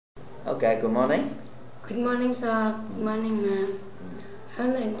Okay, good morning. Good morning, sir. Good morning, ma'am. I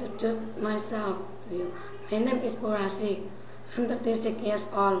want to introduce myself to you. My name is Borasi. I'm 36 years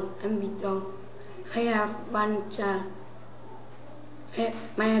old. I'm widow. I have one child.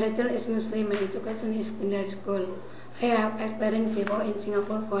 My religion is Muslim. My education is secondary school. I have experience before in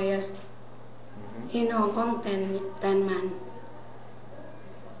Singapore 4 years. In Hong Kong 10 months.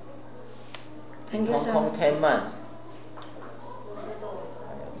 Thank you, sir. Hong Kong 10 months.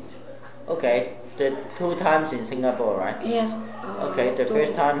 Okay, the 2 times in Singapore, right? Yes. Okay, the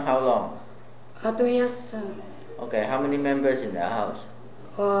first time how long? 2 years, sir. Okay, how many members in the house?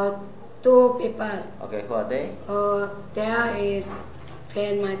 2 people. Okay, who are they? There is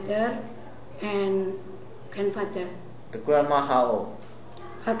grandmother and grandfather. The grandma how old?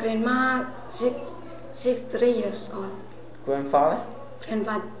 Grandma 63 years old. Grandfather?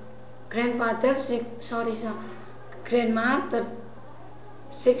 Grandfather Grandma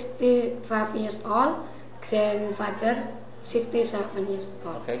 65 years old. Grandfather 67 years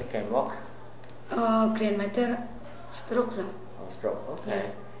old. Okay, can walk? Grandmother stroke, sir. Oh, stroke, okay.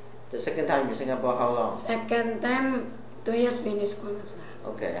 Yes. The second time in Singapore how long? Second time 2 years finish school, sir.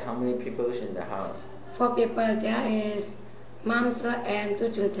 Okay, how many people in the house? 4 people. There is mom, sir, and 2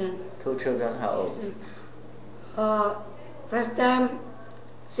 children. 2 children, how old? Yes, sir. First time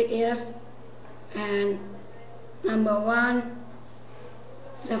 6 years, and number 1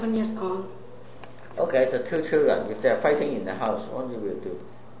 7 years old. Okay, the 2 children, if they're fighting in the house, what you will do?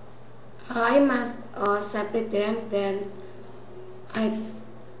 I must separate them. Then I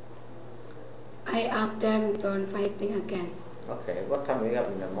ask them don't fighting again. Okay, what time wake up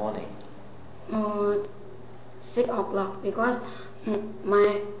in the morning? 6 o'clock, because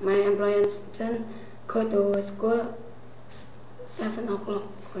my employer go to school 7 o'clock.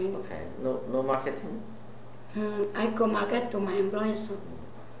 Okay, no marketing? I go market to my employer. So.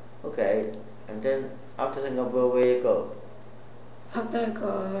 Okay, and then after Singapore, where you go? After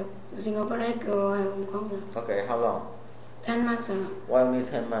go to Singapore, I go Hong Kong, sir. Okay, how long? 10 months, sir. Why only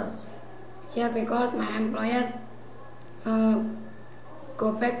 10 months? Yeah, because my employer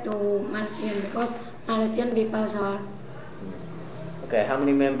go back to Malaysian, because Malaysian people, sir. Okay, how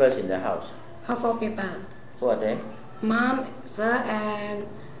many members in the house? 4 people. Who are they? Mom, sir, and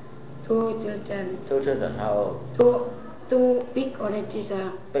 2 children. 2 children, how old? 2 big already,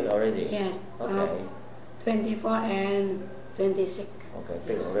 sir. Big already? Yes. Okay. 24 and 26. Okay,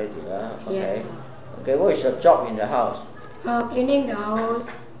 big already, okay. Yes. Okay, what is your job in the house? Cleaning the house,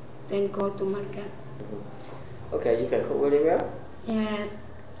 then go to market. Okay, you can cook really well? Yes.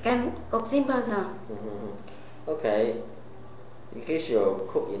 Can cook simple, sir. Okay. In case you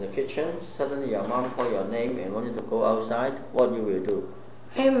cook in the kitchen, suddenly your mom call your name and want you to go outside, what you will do?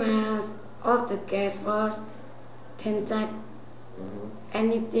 I must off the gas first, then check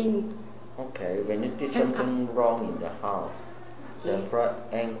anything. Okay, when you did something wrong in the house, the Yes. friend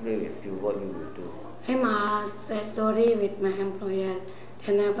angry with you, what you will do? I must say sorry with my employer,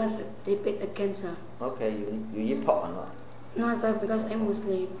 then never repeat again, sir. Okay, you eat pork or not? No, sir, because I'm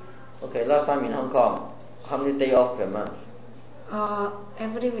Muslim. Okay, last time in Hong Kong, how many days off per month?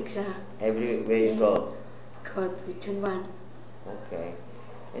 Every week, sir. Every week, where you Yes. go? Go to Chunwan. Okay.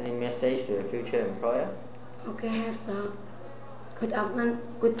 Any message to the future employer? Okay, have, sir. Good afternoon.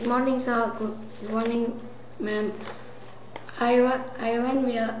 Good morning, sir. Good morning, ma'am. I want,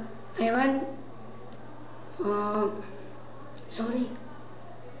 sorry.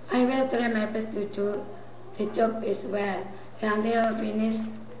 I will try my best to do the job as well until finish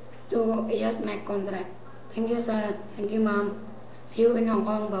 2 years my contract. Thank you, sir. Thank you, mom. See you in Hong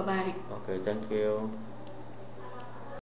Kong. Bye-bye. Okay, thank you.